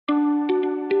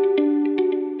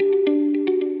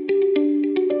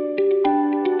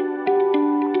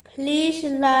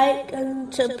like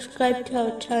and subscribe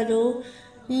to our channel.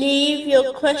 Leave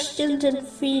your questions and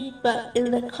feedback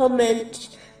in the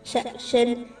comments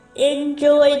section.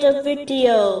 Enjoy the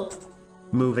video.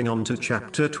 Moving on to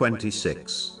chapter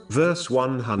 26, verse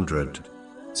 100.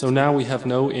 So now we have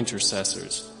no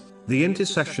intercessors. The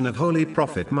intercession of Holy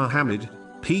Prophet Muhammad,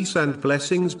 peace and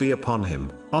blessings be upon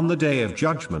him, on the day of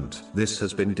judgment. This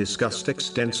has been discussed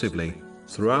extensively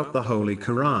throughout the Holy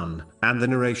Quran, and the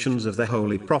narrations of the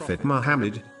Holy Prophet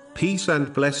Muhammad, peace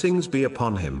and blessings be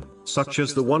upon him, such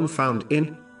as the one found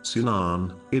in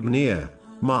Sunan Ibn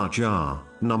Majah,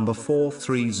 number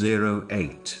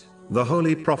 4308. The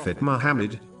Holy Prophet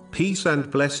Muhammad, peace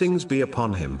and blessings be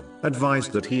upon him,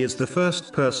 advised that he is the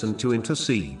first person to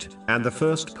intercede, and the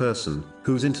first person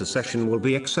whose intercession will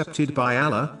be accepted by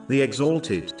Allah, the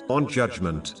Exalted, on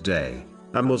Judgment Day.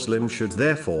 A Muslim should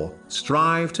therefore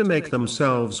strive to make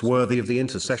themselves worthy of the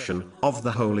intercession of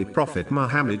the Holy Prophet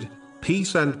Muhammad,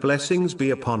 peace and blessings be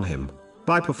upon him,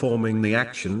 by performing the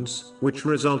actions which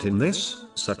result in this,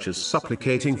 such as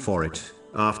supplicating for it,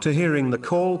 after hearing the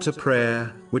call to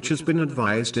prayer, which has been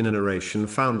advised in a narration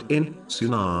found in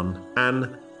Sunan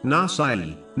an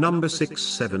Nasai, number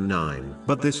 679.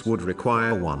 But this would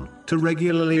require one to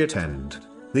regularly attend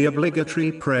the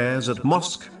obligatory prayers at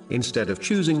mosque, instead of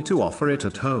choosing to offer it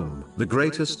at home. The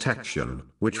greatest action,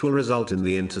 which will result in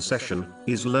the intercession,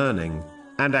 is learning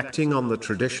and acting on the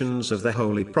traditions of the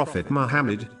Holy Prophet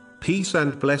Muhammad, peace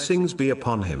and blessings be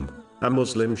upon him. A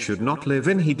Muslim should not live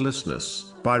in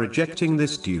heedlessness by rejecting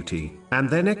this duty, and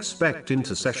then expect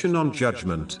intercession on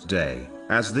Judgment Day,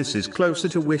 as this is closer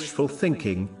to wishful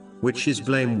thinking, which is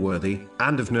blameworthy,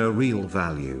 and of no real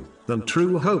value, than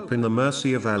true hope in the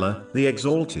mercy of Allah, the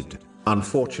Exalted.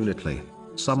 Unfortunately,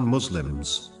 some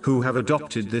Muslims, who have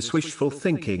adopted this wishful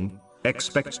thinking,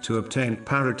 expect to obtain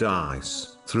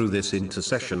paradise through this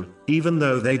intercession, even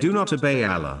though they do not obey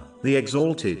Allah, the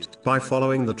Exalted, by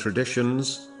following the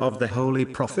traditions of the Holy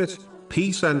Prophet,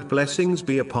 peace and blessings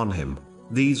be upon him.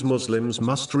 These Muslims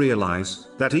must realize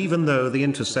that even though the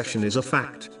intercession is a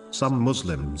fact, some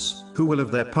Muslims, who will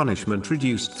have their punishment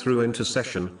reduced through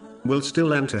intercession, will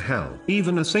still enter hell.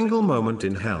 Even a single moment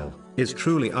in hell is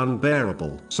truly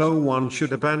unbearable. So one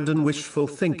should abandon wishful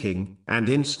thinking, and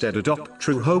instead adopt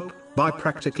true hope, by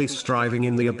practically striving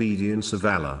in the obedience of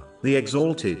Allah, the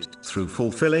Exalted, through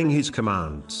fulfilling His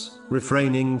commands,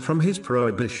 refraining from His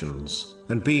prohibitions,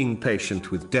 and being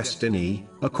patient with destiny,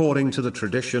 according to the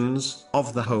traditions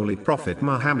of the Holy Prophet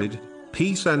Muhammad,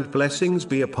 peace and blessings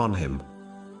be upon him.